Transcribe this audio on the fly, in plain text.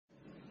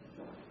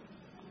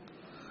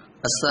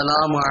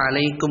அஸ்ஸலாமு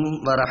அலைக்கும்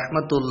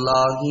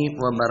வரஹ்மத்துல்லாஹி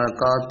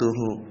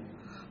வபரகாத்துஹு.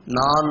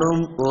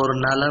 நாளும் ஓர்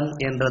நலம்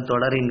என்ற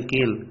தொடரின்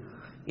கீழ்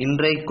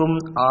இன்றைக்கும்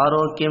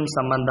ஆரோக்கியம்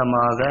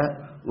சம்பந்தமாக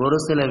ஒரு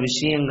சில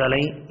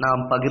விஷயங்களை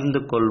நாம்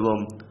பகிர்ந்து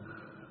கொள்வோம்.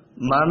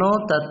 மனோ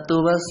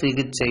தத்துவ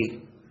சிகிச்சை.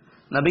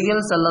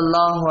 நபிகள்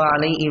ஸல்லல்லாஹு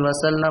அலைஹி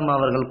வஸல்லம்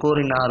அவர்கள்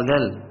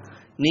கூறினார்கள்,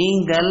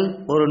 நீங்கள்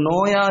ஒரு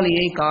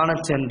நோயாளியை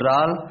காணச்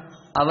சென்றால்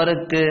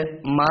அவருக்கு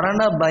மரண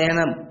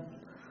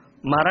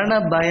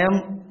பயம்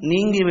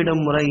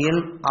நீங்கிவிடும் முறையில்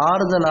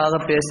ஆறுதலாக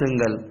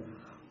பேசுங்கள்.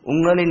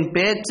 உங்களின்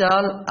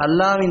பேச்சால்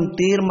அல்லாஹ்வின்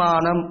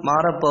தீர்மானம்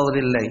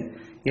மாறப்போவதில்லை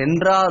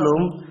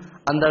என்றாலும்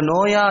அந்த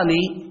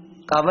நோயாளி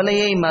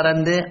கவலையை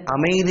மறந்து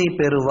அமைதி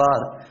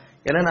பெறுவார்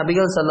என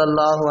நபிகள்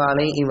ஸல்லல்லாஹு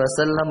அலைஹி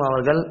வஸல்லம்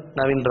அவர்கள்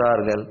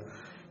நவின்றார்கள்.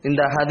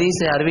 இந்த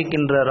ஹதீஸை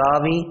அறிவிக்கின்ற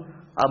ராவி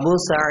அபு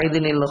சயீத்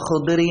அல்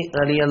குத்ரி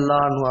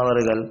ரலியல்லாஹு அன்ஹு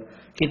அவர்கள்.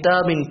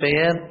 கிதாபின்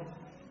பெயர்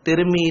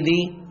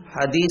திர்மிதி,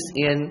 ஹதீஸ்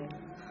எண்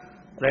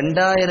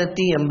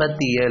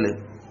 2087.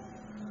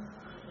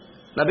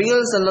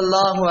 நபிகள்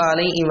ஸல்லல்லாஹு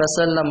அலைஹி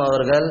வஸல்லம்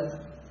அவர்கள்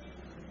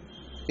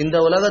இந்த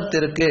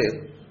உலகத்திற்கு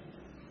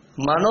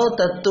மனோ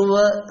தத்துவ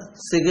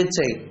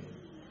சிகிச்சை,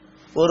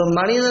 ஒரு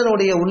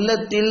மனிதனுடைய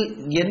உள்ளத்தில்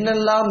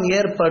என்னெல்லாம்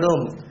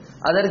ஏற்படும்,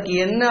 அதற்கு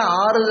என்ன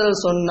ஆறுதல்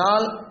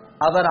சொன்னால்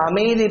அவர்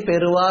அமைதி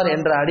பெறுவார்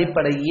என்ற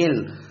அடிப்படையில்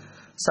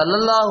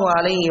ஸல்லல்லாஹு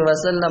அலைஹி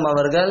வஸல்லம்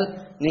அவர்கள்,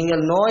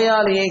 நீங்கள்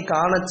நோயாளியை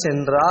காணச்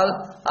சென்றால்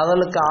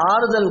அவர்களுக்கு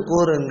ஆறுதல்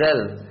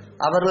கூறுங்கள்,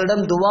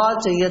 அவர்களிடம் துவா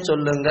செய்ய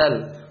சொல்லுங்கள்.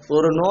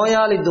 ஒரு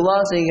நோயாளி துவா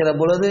செய்கிற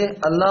பொழுது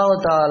அல்லாஹ்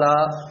தஆலா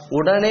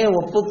உடனே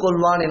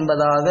ஒப்புக்கொள்வான்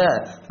என்பதாக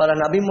பல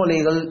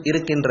நபிமொழிகள்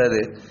இருக்கின்றது.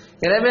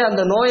 எனவே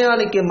அந்த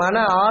நோயாளிக்கு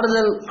மன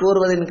ஆறுதல்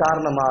கூறுவதன்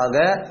காரணமாக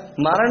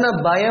மரண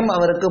பயம்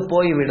அவருக்கு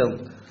போய்விடும்.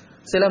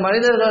 சில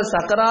மனிதர்கள்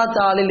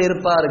சக்கராத் ஆலில்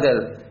இருப்பார்கள்,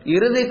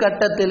 இறுதி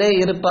கட்டத்திலே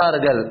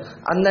இருப்பார்கள்.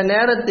 அந்த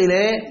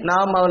நேரத்திலே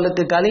நாம்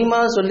அவர்களுக்கு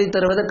கலிமா சொல்லித்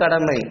தருவது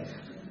கடமை.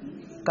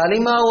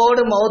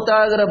 கலிமாவோடு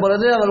மௌத்தாகிற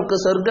பொழுது அவளுக்கு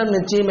சொர்க்கம்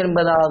நிச்சயம்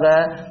என்பதாக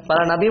பல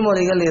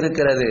நபிமொழிகள்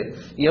இருக்கிறது.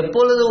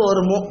 எப்பொழுது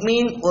ஒரு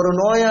முஃமின் ஒரு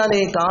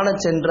நோயாளியை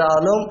காணச்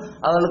சென்றாலும்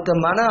அவளுக்கு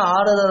மன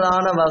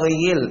ஆறுதலான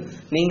வகையில்,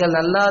 நீங்கள்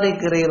நல்லா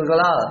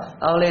இருக்கிறீர்களா,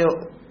 அவளை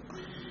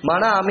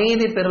மன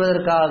அமைதி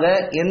பெறுவதற்காக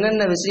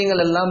என்னென்ன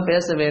விஷயங்கள் எல்லாம்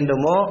பேச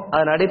வேண்டுமோ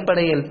அதன்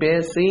அடிப்படையில்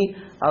பேசி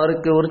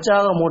அவருக்கு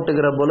உற்சாகம்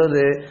ஊட்டுகிற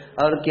பொழுது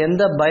அவருக்கு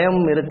எந்த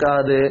பயமும்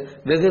இருக்காது,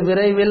 வெகு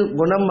விரைவில்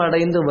குணம்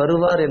அடைந்து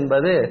வருவார்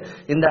என்பது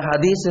இந்த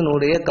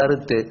ஹதீஸினுடைய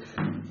கருத்து.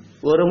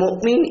 ஒரு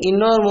முஃமின்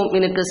இன்னொரு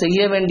முஃமினுக்கு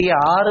செய்ய வேண்டிய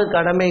 6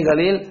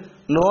 கடமைகளில்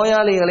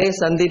நோயாளிகளை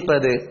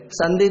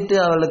சந்தித்து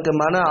அவளுக்கு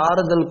மன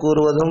ஆறுதல்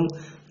கூறுவதும்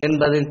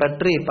என்பதை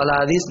பற்றி பல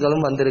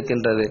ஹதீஸ்களும்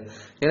வந்திருக்கின்றது.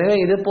 எனவே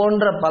இது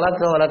போன்ற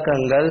பழக்க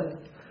வழக்கங்கள்,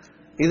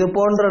 இது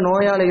போன்ற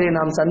நோயாளிகளை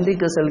நாம்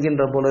சந்திக்க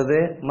செல்கின்ற பொழுது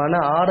மன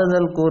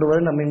ஆறுதல்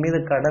கூறுவது நம்ம மீது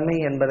கடமை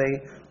என்பதை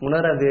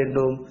உணர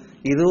வேண்டும்.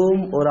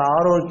 இதுவும் ஒரு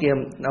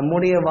ஆரோக்கியம்,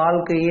 நம்முடைய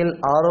வாழ்க்கையில்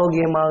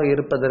ஆரோக்கியமாக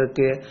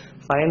இருப்பதற்கு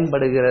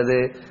பயன்படுகிறது.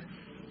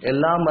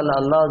 எல்லாம் வல்ல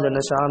அல்லாஹ்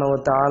ஜல்லஷானஹு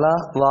தஆலா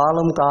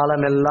வாழும்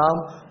காலமெல்லாம்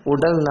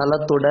உடல்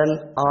நலத்துடன்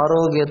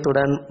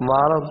ஆரோக்கியத்துடன்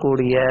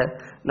வாழக்கூடிய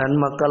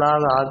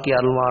நன்மக்களாக ஆக்கி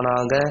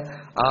அருள்வானாக.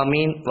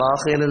 ஆமீன்.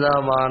 வாஹிரு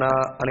தஅவானா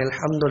அனில்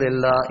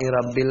ஹம்துலில்லாஹி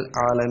ரப்பில்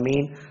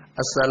ஆலமீன்.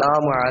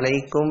 அஸ்ஸலாமு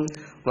அலைக்கும்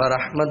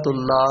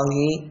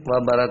வரஹ்மத்துல்லாஹி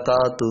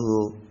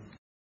வபரகாத்துஹு.